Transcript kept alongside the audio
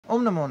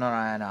Om Namo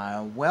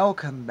Narayana.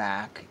 Welcome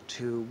back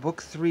to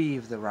Book 3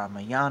 of the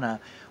Ramayana.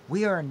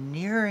 We are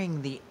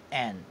nearing the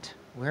end.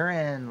 We're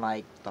in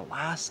the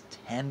last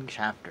 10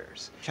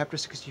 chapters. Chapter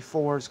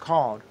 64 is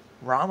called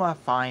Rama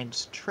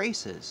Finds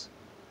Traces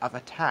of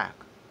Attack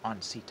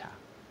on Sita.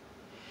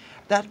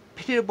 That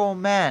pitiable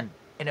man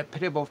in a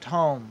pitiable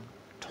tone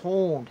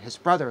told his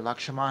brother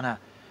Lakshmana,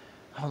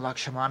 "Oh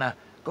Lakshmana,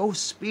 go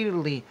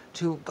speedily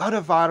to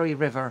Godavari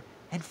river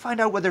and find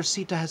out whether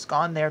Sita has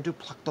gone there to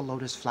pluck the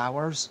lotus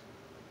flowers."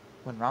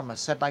 When Rama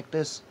said like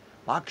this,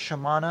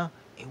 Lakshmana,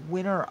 a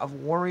winner of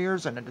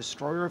warriors and a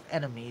destroyer of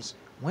enemies,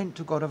 went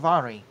to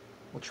Godavari,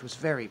 which was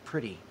very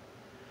pretty.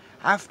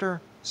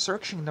 After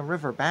searching the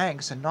river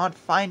banks and not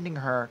finding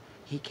her,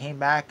 he came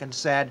back and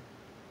said,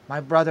 "My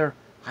brother,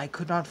 I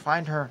could not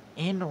find her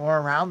in or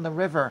around the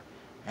river,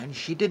 and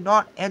she did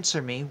not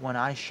answer me when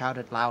I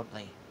shouted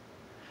loudly.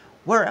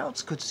 Where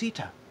else could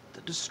Sita,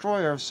 the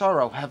destroyer of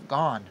sorrow, have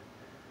gone?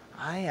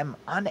 I am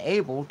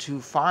unable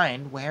to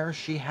find where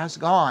she has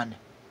gone."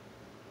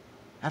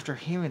 After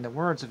hearing the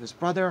words of his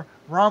brother,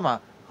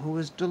 Rama, who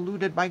was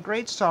deluded by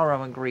great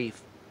sorrow and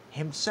grief,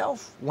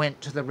 himself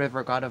went to the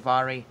river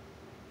Godavari,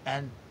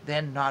 and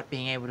then not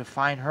being able to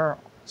find her,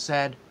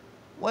 said,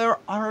 "Where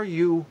are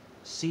you,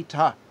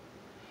 Sita?"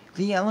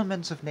 The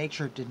elements of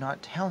nature did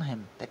not tell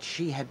him that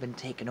she had been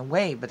taken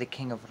away by the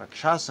king of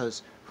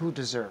Rakshasas, who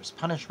deserves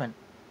punishment,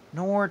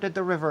 nor did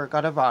the river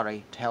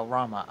Godavari tell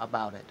Rama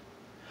about it.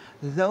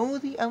 Though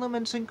the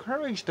elements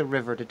encouraged the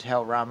river to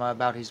tell Rama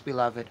about his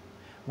beloved,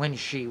 when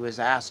she was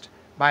asked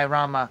by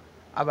Rama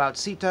about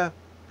Sita,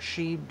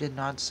 she did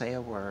not say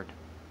a word.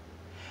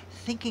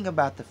 Thinking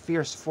about the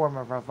fierce form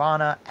of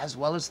Ravana, as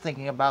well as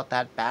thinking about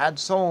that bad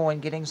soul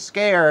and getting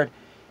scared,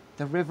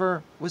 the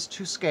river was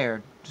too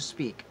scared to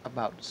speak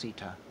about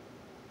Sita.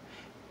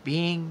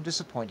 Being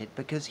disappointed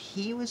because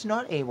he was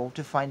not able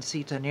to find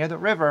Sita near the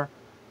river,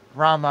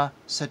 Rama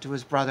said to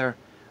his brother,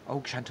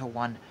 "O gentle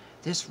one,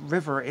 this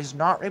river is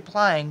not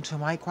replying to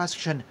my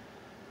question.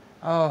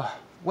 Oh,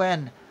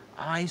 when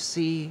I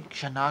see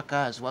Janaka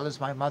as well as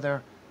my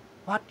mother,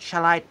 what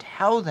shall I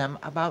tell them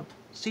about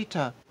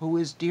Sita, who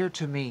is dear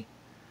to me?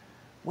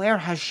 Where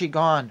has she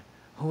gone,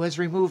 who has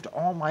removed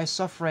all my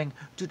suffering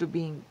due to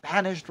being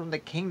banished from the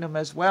kingdom,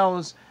 as well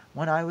as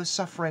when I was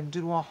suffering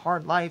due to a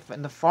hard life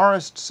in the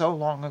forest so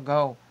long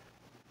ago?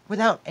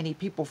 Without any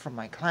people from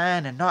my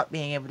clan and not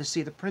being able to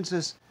see the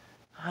princess,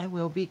 I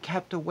will be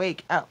kept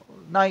awake at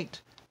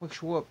night,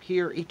 which will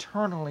appear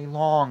eternally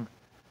long.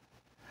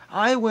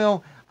 I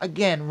will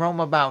again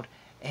roam about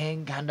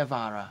in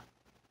Gandhavara.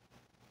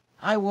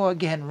 I will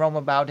again roam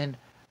about in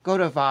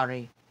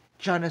Godavari,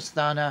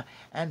 Janasthana,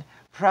 and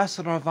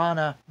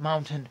Prasravana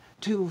mountain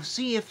to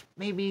see if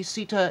maybe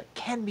Sita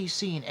can be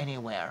seen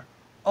anywhere.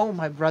 Oh,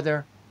 my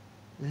brother,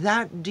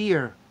 that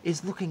deer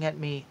is looking at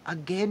me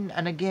again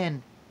and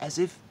again as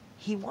if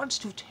he wants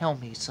to tell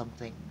me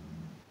something."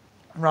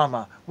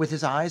 Rama, with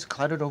his eyes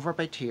clouded over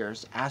by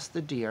tears, asked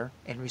the deer,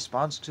 in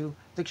response to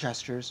the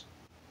gestures,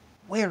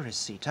 "Where is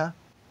Sita?"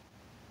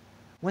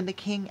 When the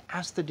king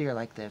asked the deer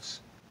like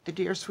this, the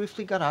deer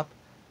swiftly got up,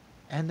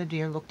 and the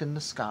deer looked in the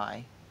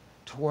sky,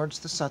 towards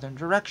the southern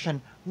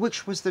direction,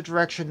 which was the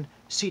direction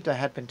Sita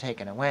had been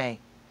taken away,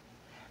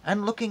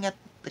 and looking at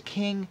the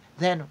king,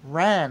 then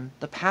ran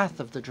the path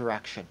of the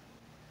direction.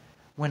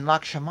 When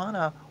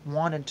Lakshmana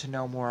wanted to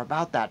know more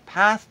about that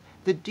path,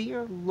 the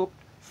deer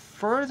looked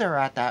further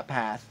at that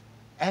path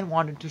and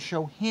wanted to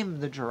show him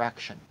the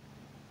direction.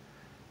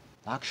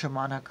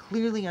 Lakshmana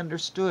clearly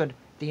understood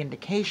the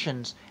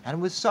indications,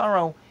 and with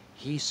sorrow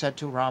he said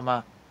to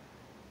Rama,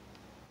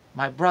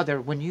 "My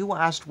brother, when you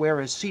asked where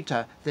is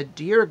Sita, the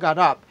deer got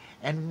up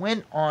and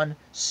went on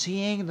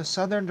seeing the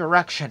southern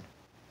direction.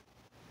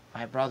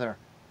 My brother,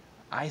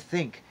 I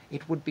think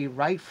it would be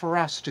right for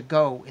us to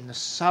go in the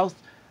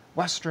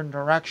southwestern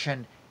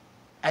direction,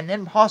 and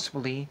then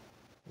possibly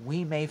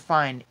we may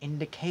find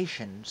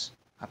indications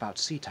about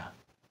Sita."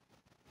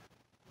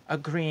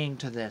 Agreeing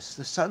to this,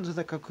 the sons of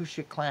the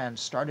Kakushya clan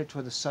started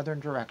toward the southern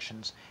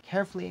directions,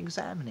 carefully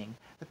examining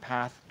the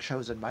path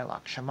chosen by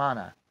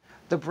Lakshmana.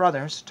 The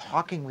brothers,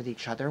 talking with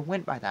each other,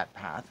 went by that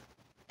path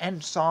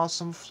and saw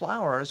some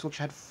flowers which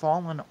had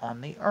fallen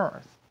on the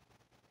earth.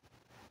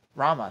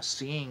 Rama,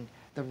 seeing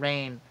the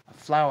rain of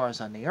flowers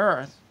on the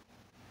earth,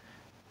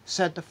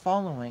 said the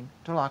following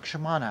to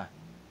Lakshmana,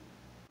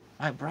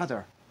 "My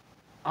brother,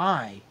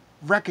 I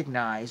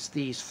recognize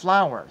these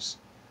flowers,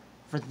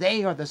 for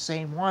they are the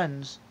same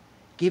ones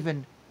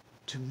given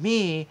to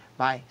me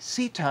by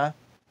Sita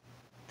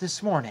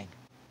this morning.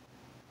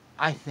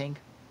 I think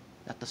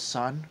that the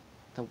sun,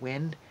 the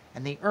wind,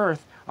 and the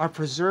earth are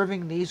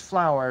preserving these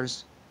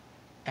flowers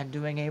and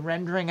doing a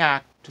rendering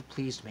act to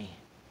please me."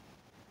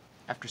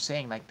 After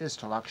saying like this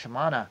to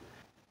Lakshmana,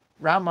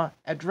 Rama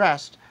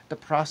addressed the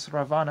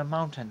Prasravana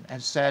mountain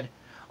and said,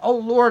 "O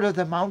Lord of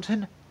the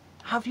mountain,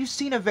 have you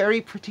seen a very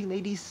pretty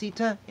lady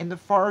Sita in the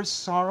forest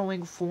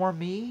sorrowing for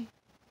me?"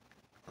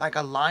 Like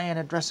a lion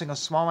addressing a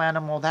small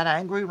animal, that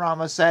angry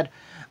Rama said,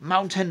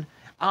 "Mountain,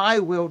 I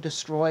will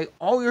destroy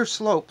all your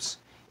slopes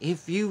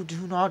if you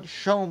do not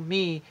show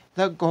me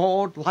the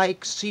gold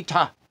like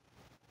Sita."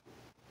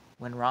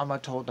 When Rama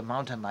told the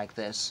mountain like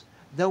this,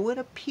 though it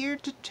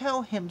appeared to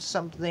tell him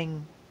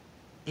something,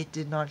 it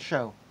did not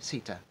show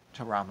Sita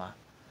to Rama.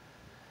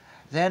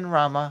 Then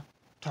Rama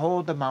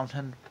told the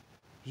mountain,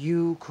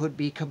 "You could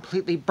be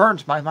completely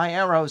burnt by my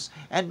arrows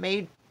and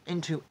made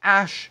into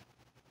ash,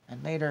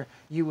 and later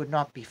you would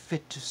not be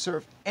fit to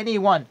serve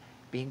anyone,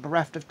 being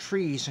bereft of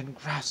trees and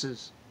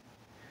grasses.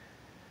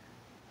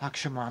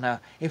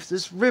 Lakshmana, if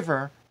this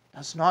river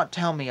does not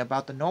tell me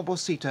about the noble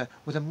Sita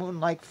with a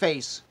moon-like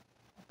face,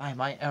 by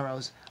my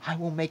arrows I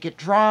will make it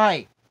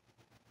dry."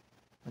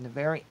 When the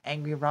very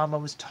angry Rama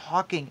was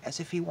talking as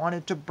if he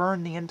wanted to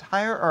burn the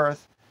entire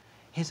earth,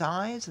 his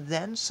eyes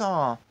then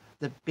saw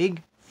the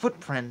big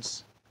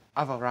footprints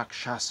of a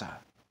Rakshasa,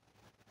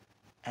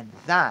 and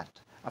that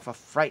of a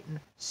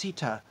frightened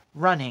Sita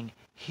running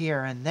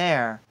here and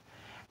there,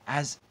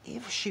 as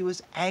if she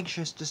was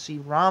anxious to see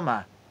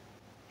Rama,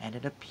 and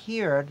it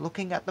appeared,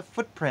 looking at the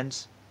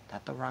footprints,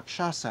 that the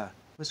Rakshasa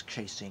was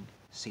chasing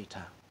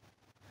Sita.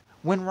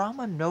 When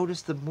Rama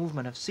noticed the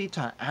movement of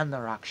Sita and the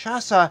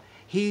Rakshasa,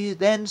 he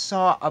then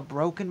saw a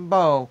broken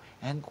bow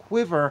and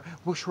quiver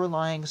which were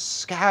lying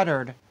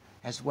scattered,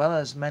 as well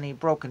as many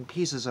broken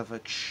pieces of a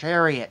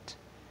chariot.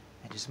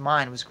 And his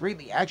mind was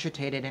greatly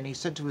agitated, and he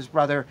said to his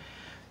brother,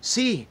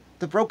 "See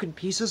the broken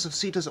pieces of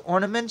Sita's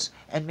ornaments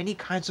and many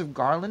kinds of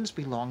garlands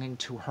belonging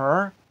to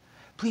her.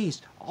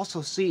 Please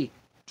also see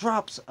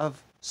drops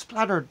of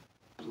splattered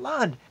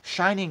blood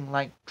shining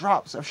like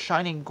drops of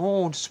shining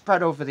gold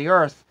spread over the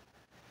earth.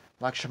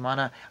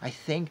 Lakshmana, I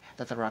think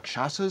that the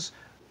Rakshasas,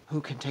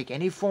 who can take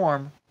any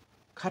form,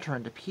 cut her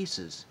into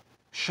pieces,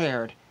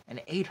 shared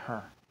and ate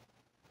her.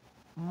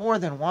 More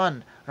than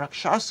one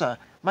Rakshasa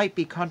might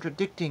be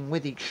contradicting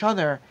with each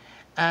other,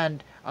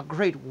 and a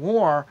great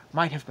war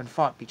might have been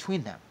fought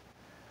between them.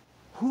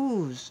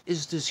 Whose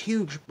is this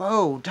huge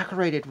bow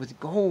decorated with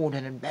gold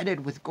and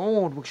embedded with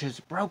gold which is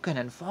broken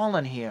and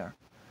fallen here?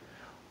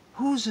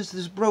 Whose is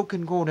this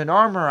broken golden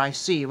armor I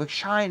see, which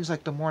shines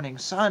like the morning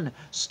sun,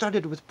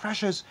 studded with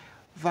precious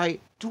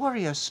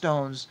Vaidurya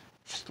stones,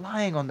 just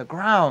lying on the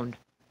ground?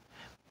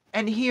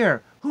 And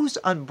here, whose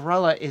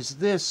umbrella is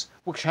this,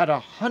 which had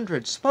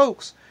 100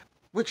 spokes,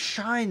 which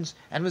shines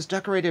and was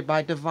decorated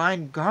by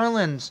divine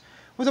garlands,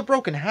 with a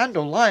broken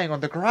handle lying on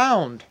the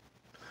ground?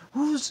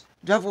 Whose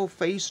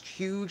devil-faced,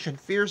 huge and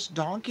fierce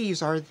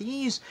donkeys are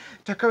these,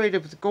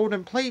 decorated with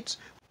golden plates,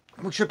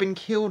 which have been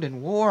killed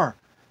in war?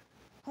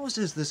 Whose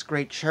is this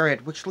great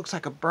chariot, which looks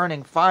like a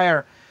burning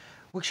fire,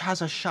 which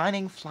has a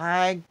shining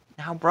flag,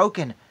 now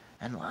broken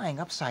and lying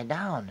upside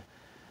down?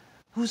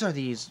 Whose are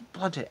these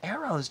blunted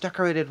arrows,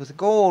 decorated with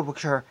gold,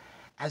 which are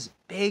as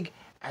big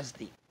as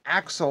the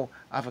axle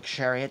of a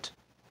chariot,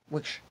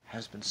 which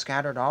has been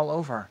scattered all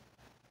over?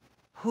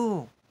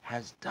 Who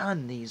has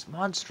done these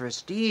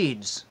monstrous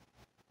deeds?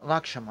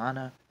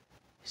 Lakshmana,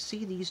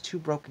 see these 2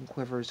 broken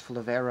quivers full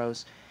of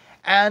arrows,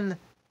 and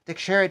the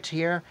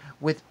charioteer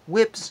with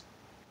whips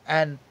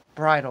and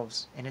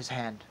bridles in his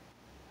hand.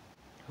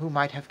 Who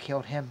might have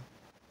killed him?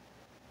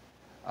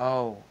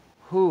 Oh,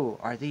 who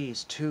are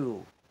these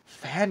 2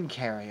 fan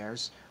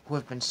carriers who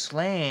have been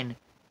slain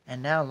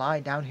and now lie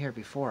down here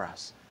before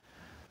us?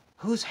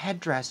 Whose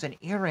headdress and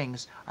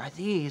earrings are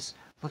these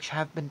which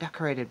have been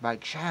decorated by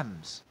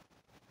gems?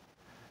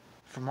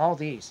 From all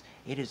these,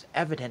 it is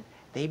evident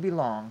they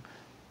belong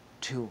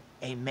to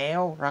a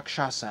male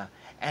Rakshasa,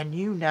 and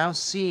you now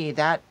see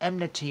that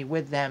enmity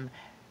with them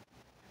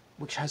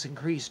which has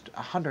increased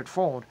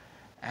 100-fold,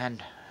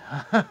 and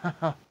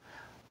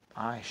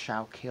I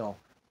shall kill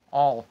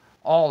all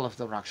of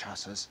the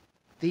Rakshasas.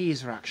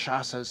 These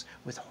Rakshasas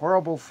with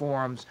horrible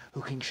forms,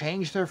 who can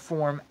change their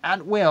form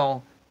at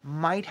will,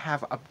 might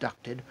have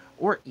abducted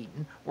or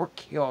eaten or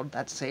killed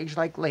that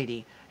sage-like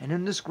lady, and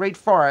in this great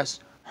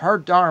forest her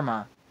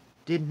Dharma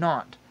did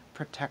not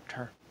protect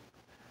her.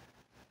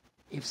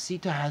 If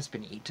Sita has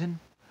been eaten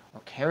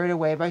or carried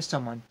away by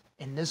someone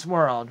in this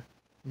world,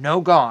 no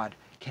god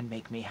can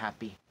make me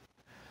happy.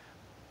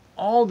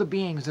 All the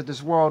beings of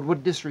this world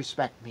would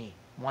disrespect me,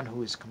 one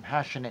who is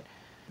compassionate.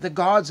 The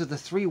gods of the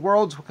 3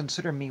 worlds will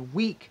consider me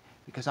weak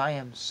because I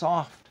am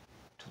soft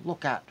to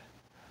look at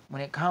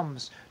when it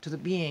comes to the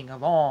being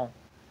of all,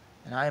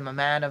 and I am a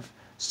man of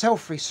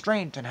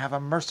self-restraint and have a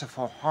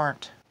merciful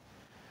heart.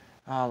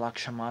 Ah,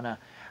 Lakshmana,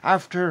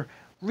 after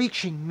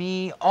reaching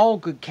me, all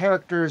good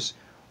characters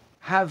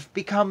have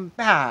become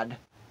bad,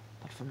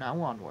 but from now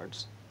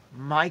onwards,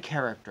 my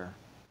character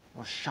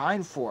will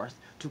shine forth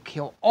to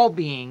kill all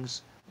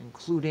beings,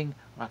 including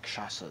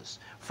Rakshasas.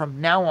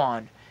 From now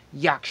on,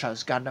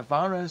 Yakshas,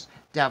 Gandhavaras,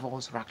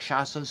 devils,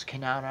 Rakshasas,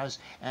 Kinnaras,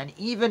 and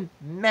even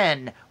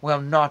men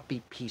will not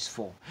be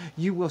peaceful.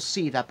 You will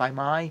see that by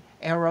my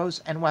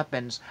arrows and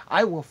weapons,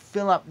 I will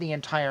fill up the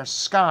entire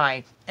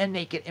sky and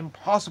make it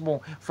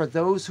impossible for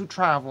those who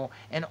travel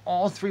in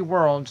all 3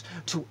 worlds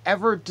to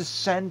ever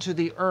descend to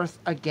the earth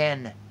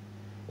again.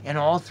 In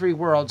all 3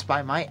 worlds,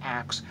 by my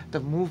axe, the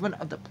movement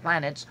of the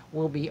planets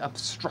will be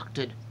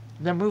obstructed.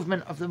 The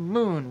movement of the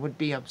moon would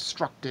be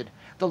obstructed.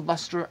 The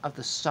luster of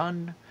the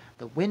sun,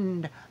 the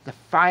wind, the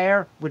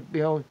fire would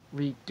be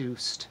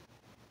reduced.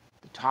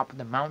 The top of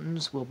the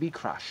mountains will be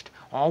crushed.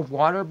 All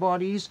water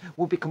bodies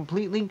will be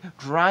completely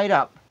dried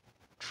up.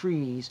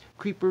 Trees,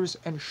 creepers,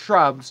 and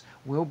shrubs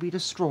will be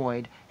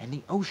destroyed, and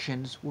the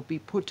oceans will be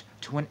put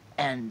to an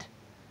end.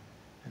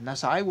 And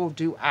thus I will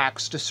do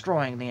acts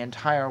destroying the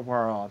entire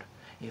world,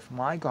 if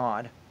my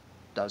God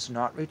does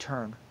not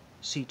return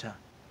Sita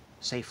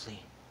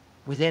safely.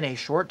 Within a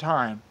short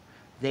time,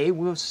 they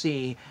will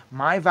see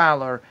my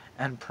valor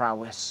and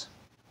prowess.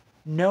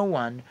 No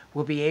one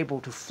will be able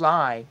to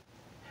fly.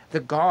 The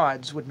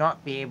gods would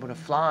not be able to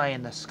fly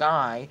in the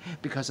sky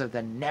because of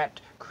the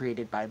net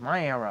created by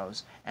my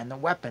arrows, and the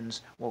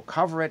weapons will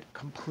cover it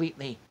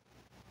completely.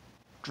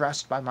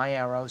 Dressed by my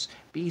arrows,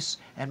 beasts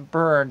and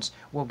birds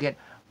will get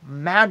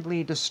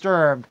madly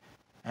disturbed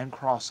and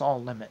cross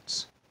all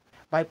limits.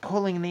 By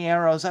pulling the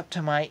arrows up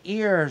to my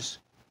ears,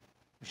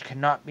 which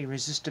cannot be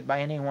resisted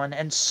by anyone,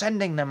 and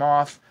sending them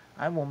off,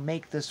 I will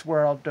make this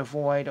world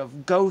devoid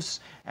of ghosts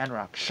and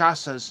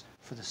rakshasas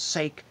for the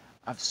sake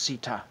of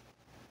Sita.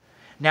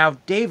 Now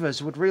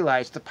devas would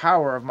realize the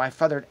power of my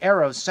feathered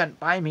arrows sent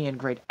by me in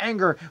great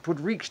anger would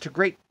reach to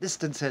great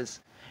distances.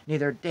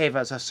 Neither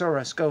devas,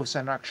 asuras, ghosts,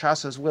 and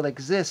rakshasas will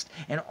exist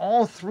in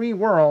all three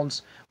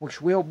worlds,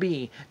 which will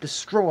be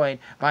destroyed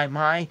by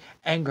my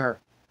anger.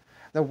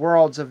 The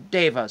worlds of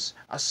devas,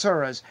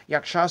 asuras,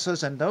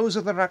 yakshasas, and those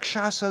of the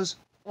rakshasas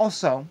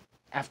also,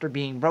 after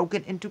being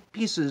broken into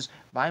pieces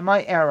by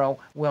my arrow,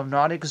 will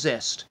not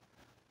exist.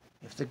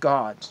 If the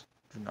gods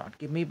do not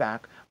give me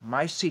back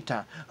my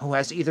Sita, who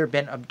has either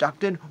been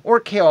abducted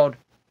or killed,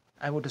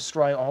 I will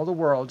destroy all the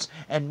worlds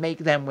and make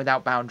them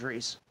without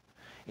boundaries.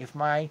 If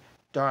my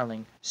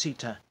darling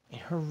Sita, in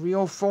her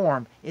real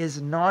form,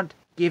 is not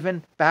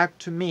given back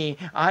to me,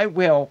 I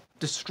will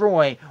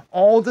destroy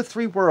all the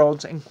three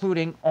worlds,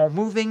 including all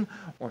moving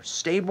or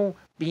stable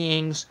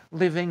beings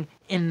living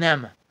in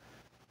them.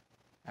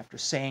 After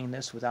saying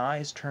this with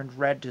eyes turned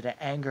red due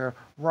to anger,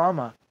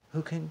 Rama,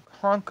 who can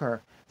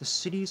conquer the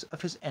cities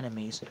of his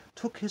enemies,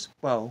 took his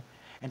bow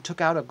and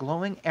took out a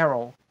glowing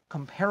arrow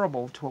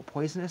comparable to a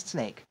poisonous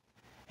snake,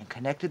 and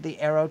connected the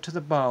arrow to the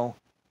bow,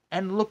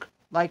 and looked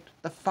like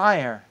the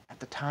fire at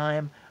the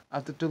time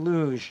of the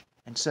deluge,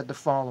 and said the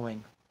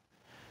following: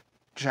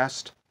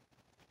 Just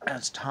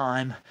as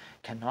time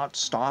cannot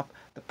stop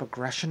the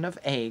progression of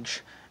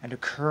age and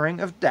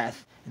occurring of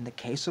death in the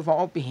case of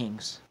all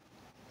beings,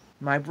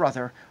 my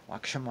brother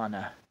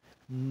Lakshmana,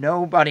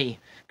 nobody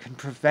can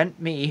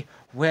prevent me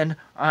when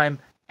I'm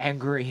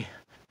angry.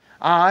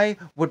 I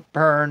would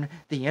burn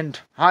the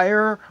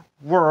entire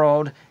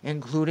world,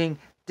 including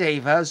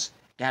devas,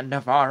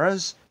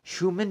 Gandhavaras,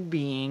 human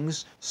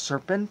beings,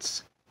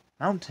 serpents,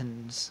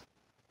 mountains,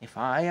 if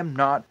I am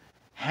not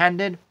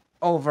handed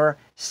over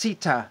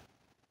Sita,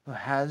 who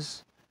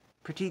has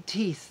pretty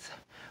teeth,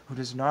 who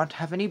does not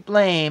have any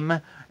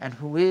blame, and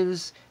who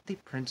is the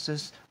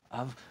princess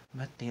of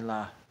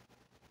Mithila.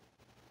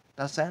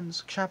 Thus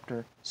ends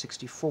chapter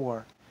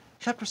 64.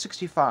 Chapter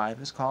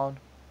 65 is called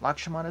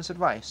Lakshmana's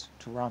Advice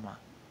to Rama.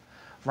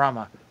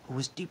 Rama, who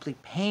was deeply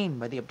pained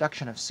by the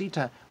abduction of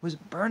Sita, was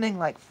burning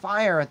like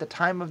fire at the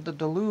time of the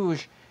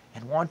deluge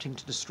and wanting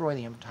to destroy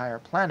the entire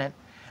planet,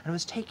 and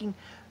was taking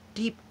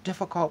deep,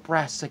 difficult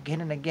breaths again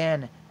and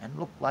again, and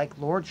looked like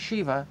Lord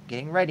Shiva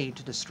getting ready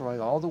to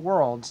destroy all the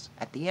worlds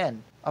at the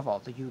end of all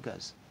the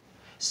yugas.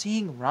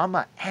 Seeing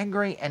Rama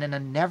angry and in a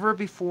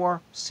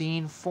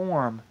never-before-seen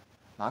form,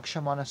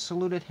 Lakshmana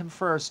saluted him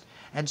first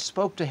and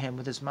spoke to him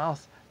with his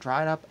mouth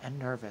dried up and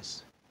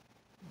nervous.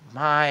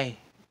 My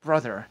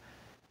brother,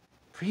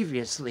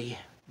 previously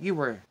you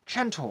were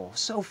gentle,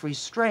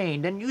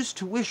 self-restrained, and used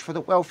to wish for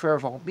the welfare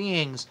of all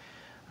beings.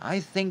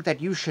 I think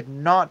that you should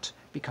not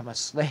become a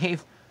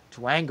slave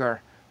to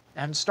anger,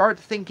 and start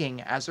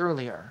thinking as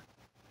earlier.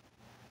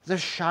 The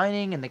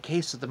shining in the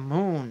case of the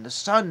moon, the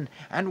sun,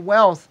 and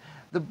wealth,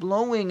 the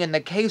blowing in the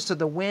case of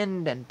the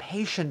wind, and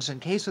patience in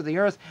case of the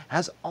earth,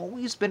 has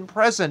always been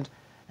present,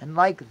 and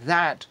like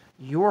that,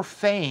 your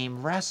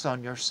fame rests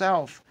on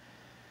yourself.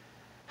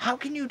 How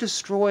can you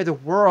destroy the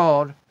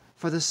world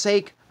for the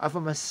sake of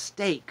a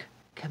mistake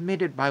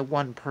committed by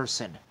one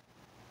person?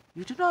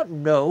 You do not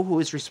know who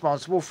is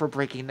responsible for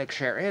breaking the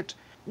chariot.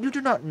 You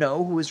do not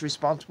know who is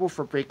responsible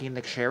for breaking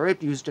the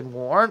chariot used in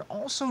war, and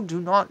also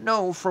do not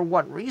know for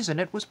what reason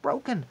it was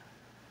broken.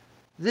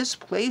 This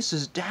place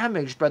is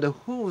damaged by the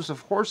hooves of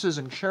horses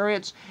and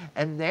chariots,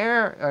 and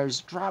there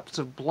is drops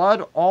of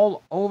blood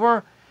all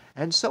over,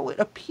 and so it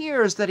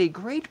appears that a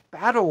great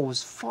battle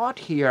was fought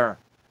here.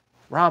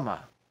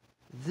 Rama,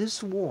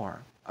 this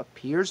war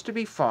appears to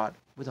be fought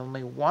with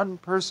only one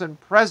person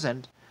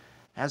present,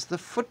 as the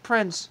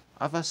footprints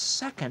of a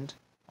second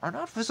are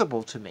not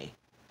visible to me.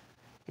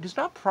 It is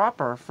not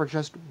proper for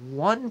just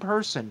one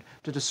person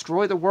to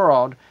destroy the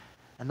world,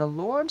 and the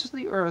lords of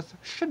the earth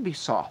should be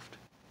soft,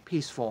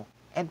 peaceful,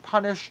 and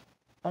punish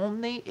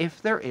only if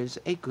there is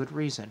a good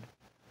reason.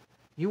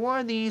 You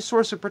are the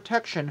source of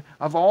protection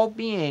of all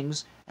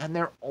beings and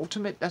their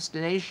ultimate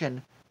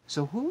destination,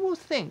 so who will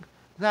think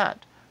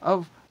that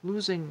of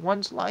losing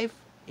one's life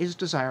is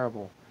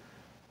desirable?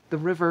 The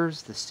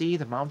rivers, the sea,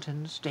 the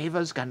mountains,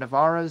 Devas,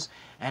 Gandhavaras,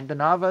 and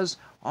Danavas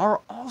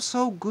are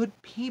also good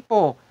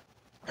people,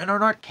 and are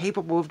not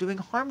capable of doing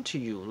harm to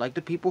you, like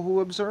the people who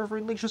observe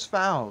religious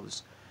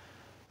vows.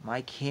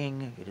 My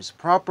king, it is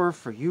proper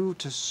for you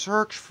to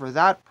search for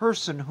that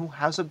person who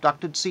has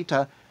abducted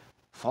Sita,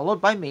 followed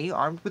by me,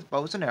 armed with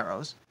bows and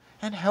arrows,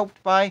 and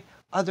helped by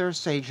other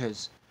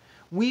sages.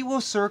 We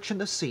will search in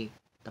the sea,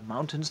 the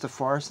mountains, the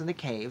forests, and the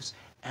caves,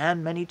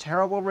 and many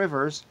terrible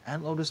rivers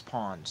and lotus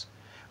ponds.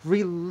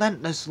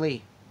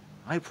 Relentlessly,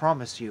 I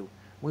promise you,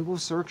 we will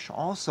search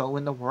also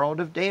in the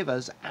world of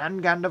Devas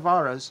and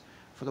Gandhavaras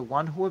for the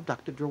one who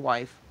abducted your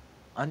wife,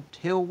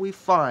 until we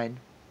find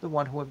the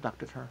one who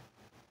abducted her.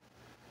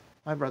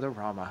 My brother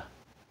Rama,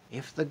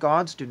 if the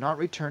gods do not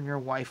return your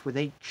wife with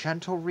a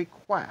gentle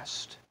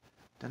request,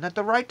 then at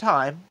the right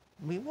time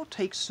we will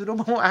take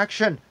suitable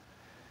action.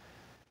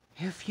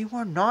 If you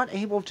are not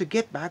able to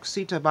get back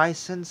Sita by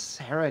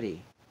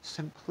sincerity,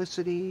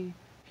 simplicity,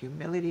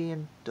 humility,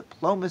 and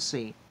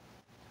diplomacy,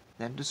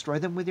 then destroy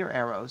them with your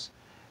arrows,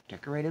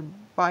 decorated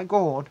by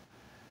gold,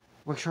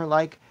 which are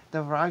like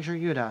the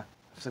Vajrayuda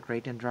of the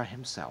great Indra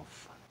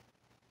himself.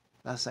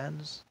 Thus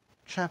ends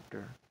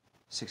chapter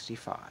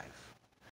 65.